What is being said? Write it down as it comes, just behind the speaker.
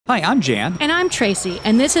Hi, I'm Jan. And I'm Tracy,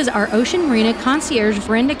 and this is our Ocean Marina Concierge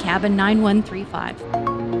Veranda Cabin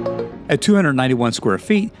 9135. At 291 square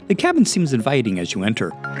feet, the cabin seems inviting as you enter.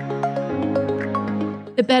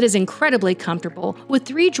 The bed is incredibly comfortable, with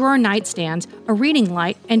 3-drawer nightstands, a reading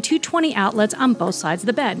light, and 220 outlets on both sides of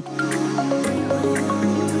the bed.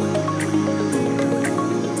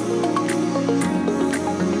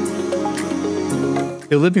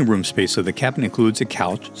 The living room space of the cabin includes a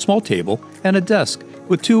couch, small table, and a desk,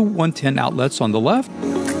 with two 110 outlets on the left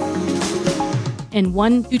and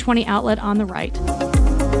one 220 outlet on the right.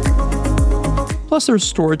 Plus there's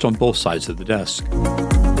storage on both sides of the desk.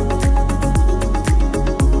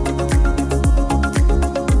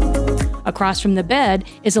 Across from the bed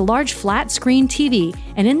is a large flat-screen TV,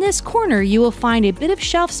 and in this corner you will find a bit of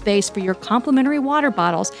shelf space for your complimentary water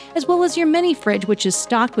bottles, as well as your mini fridge, which is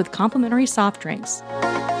stocked with complimentary soft drinks.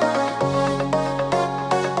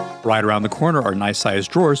 Right around the corner are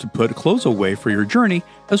nice-sized drawers to put clothes away for your journey,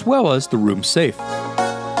 as well as the room safe.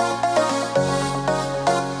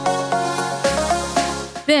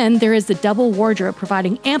 Then there is the double wardrobe,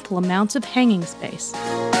 providing ample amounts of hanging space.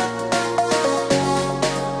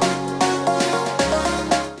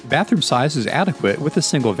 Bathroom size is adequate with a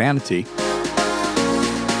single vanity.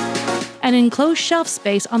 An enclosed shelf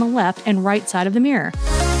space on the left and right side of the mirror.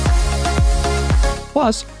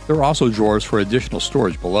 Plus, there are also drawers for additional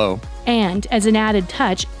storage below. And, as an added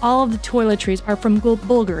touch, all of the toiletries are from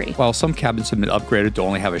Bulgari. While some cabins have been upgraded to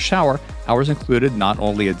only have a shower, ours included not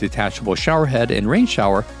only a detachable shower head and rain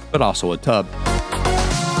shower, but also a tub.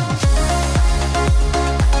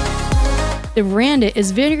 The veranda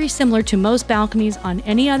is very similar to most balconies on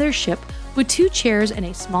any other ship, with 2 chairs and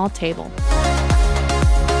a small table.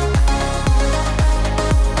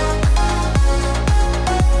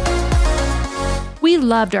 We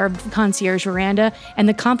loved our concierge veranda and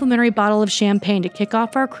the complimentary bottle of champagne to kick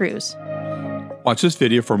off our cruise. Watch this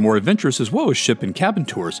video for more adventures as well as ship and cabin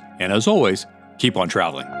tours. And as always, keep on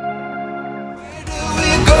traveling.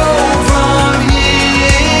 Where do we go?